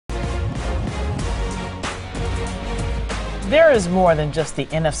There is more than just the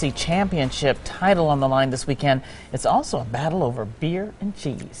NFC Championship title on the line this weekend. It's also a battle over beer and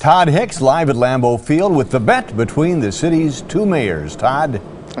cheese. Todd Hicks live at Lambeau Field with the bet between the city's two mayors. Todd?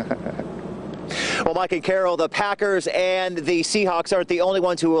 Well, Mike and Carol, the Packers and the Seahawks aren't the only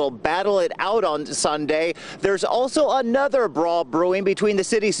ones who will battle it out on Sunday. There's also another brawl brewing between the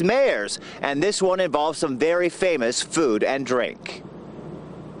city's mayors, and this one involves some very famous food and drink.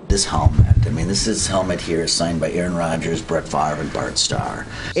 This helmet here is signed by Aaron Rodgers, Brett Favre, and Bart Starr.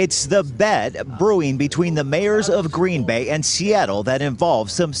 It's the bet brewing between the mayors of Green Bay and Seattle that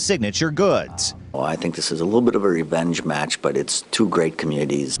involves some signature goods. Well, I think this is a little bit of a revenge match, but it's two great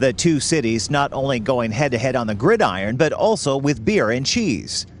communities. The two cities not only going head-to-head on the gridiron, but also with beer and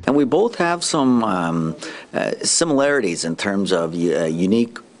cheese. And we both have some similarities in terms of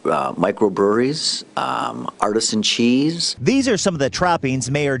unique microbreweries, artisan cheese. These are some of the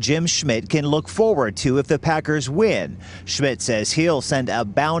trappings Mayor Jim Schmidt can look forward to if the Packers win. Schmidt says he'll send a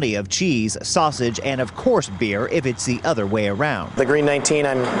bounty of cheese, sausage, and of course beer if it's the other way around. The Green 19,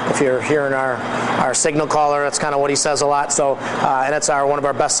 if you're hearing our signal caller, that's kind of what he says a lot. So, and it's one of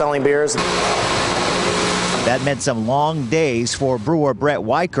our best-selling beers. That meant some long days for brewer Brett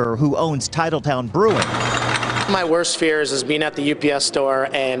Weicker, who owns Titletown Brewing. My worst fears is being at the UPS store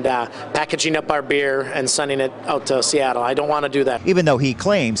and packaging up our beer and sending it out to Seattle. I don't want to do that. Even though he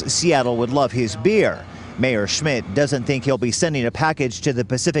claims Seattle would love his beer. Mayor Schmidt doesn't think he'll be sending a package to the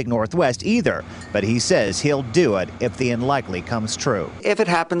Pacific Northwest either, but he says he'll do it if the unlikely comes true. If it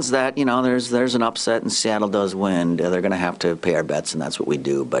happens that, there's an upset and Seattle does win, they're going to have to pay our bets, and that's what we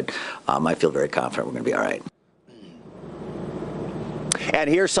do. But I feel very confident we're going to be all right. And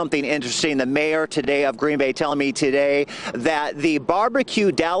here's something interesting. The mayor today of Green Bay telling me today that the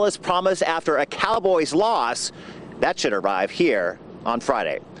barbecue Dallas promised after a Cowboys loss, that should arrive here on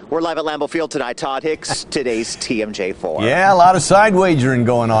Friday. We're live at Lambeau Field tonight. Todd Hicks, today's TMJ4. Yeah, a lot of side wagering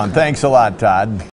going on. Thanks a lot, Todd.